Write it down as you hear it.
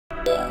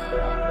We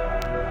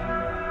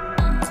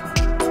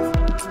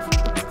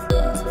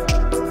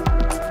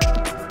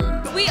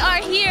are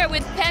here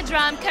with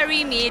Pedram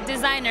Karimi,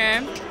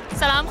 designer.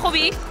 Salam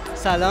khobi.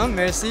 Salam,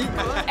 merci.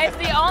 It's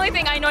the only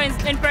thing I know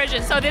in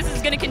Persian, so this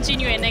is going to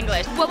continue in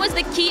English. What was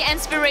the key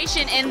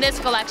inspiration in this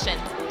collection?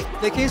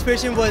 The key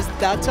inspiration was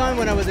that time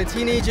when I was a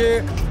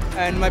teenager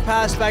and my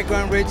past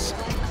background, rich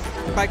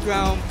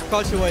background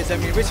culture-wise. I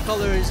mean, rich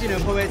colors, you know,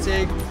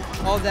 poetic,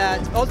 all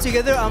that. All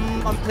together,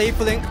 I'm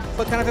playful,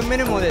 but kind of a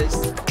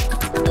minimalist.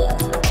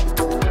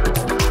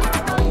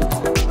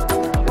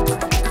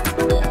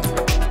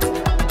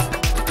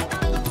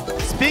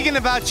 Speaking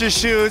about your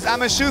shoes,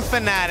 I'm a shoe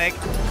fanatic.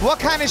 What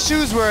kind of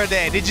shoes were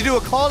they? Did you do a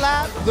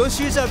collab? Those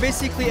shoes are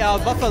basically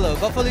Buffalo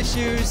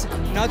shoes,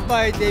 not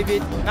by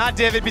David. Not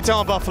David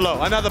Vuitton Buffalo,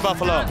 another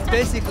Buffalo.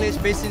 Basically, it's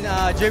based in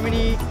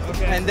Germany,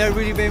 and they're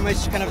really very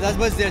much kind of, that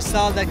was their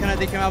style that kind of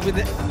they came out with.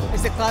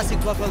 It's a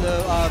classic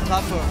Buffalo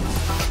platform.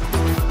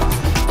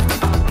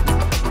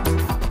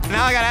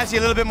 Now I gotta ask you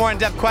a little bit more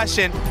in-depth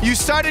question. You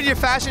started your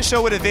fashion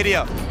show with a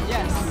video.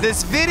 Yes.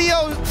 This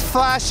video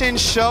fashion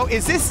show,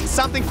 is this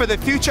something for the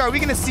future? Are we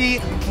gonna see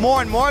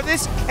more and more of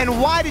this?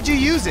 And why did you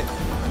use it?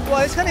 Well,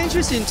 it's kind of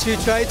interesting to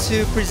try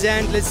to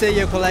present, let's say,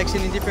 your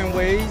collection in different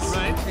ways.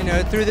 Right. You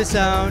know, through the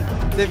sound,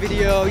 the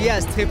video.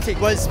 Yes, Triptych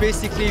was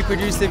basically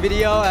produced the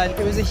video, and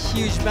it was a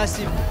huge,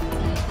 massive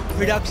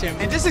production.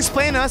 And just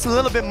explain to us a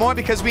little bit more,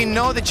 because we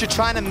know that you're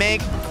trying to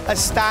make a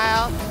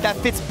style that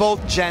fits both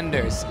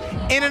genders.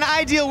 In an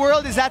ideal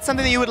world, is that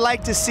something that you would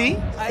like to see?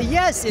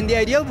 Yes, in the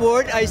ideal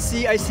world, I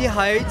see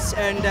heights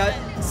and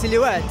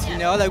silhouette. You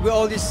know, like we're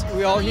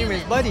all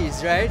human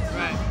bodies, right?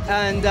 Right.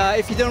 And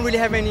if you don't really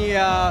have any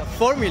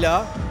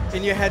formula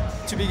in your head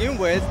to begin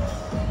with,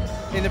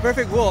 in the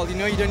perfect world, you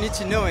know, you don't need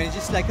to know it. You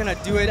just like kind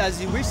of do it as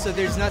you wish. So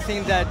there's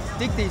nothing that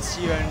dictates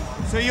you.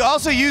 And so you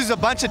also use a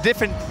bunch of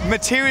different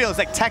materials,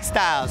 like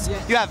textiles.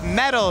 Yeah. You have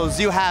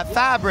metals. You have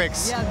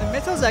fabrics. Yeah, the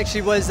metals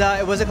actually was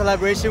it was a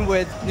collaboration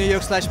with New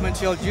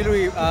York/Montreal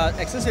jewelry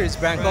accessories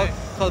brand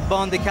called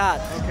Bond the Cat.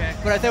 Okay.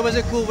 But I thought it was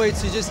a cool way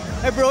to just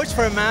a brooch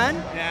for a man.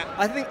 Yeah.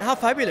 I think how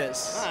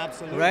fabulous. Oh,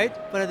 absolutely. Right?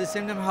 But at the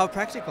same time, how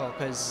practical,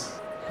 because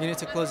you need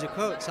to close your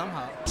coat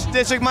somehow.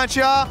 District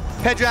Montreal,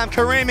 Pedram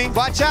Karimi.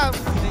 Watch out.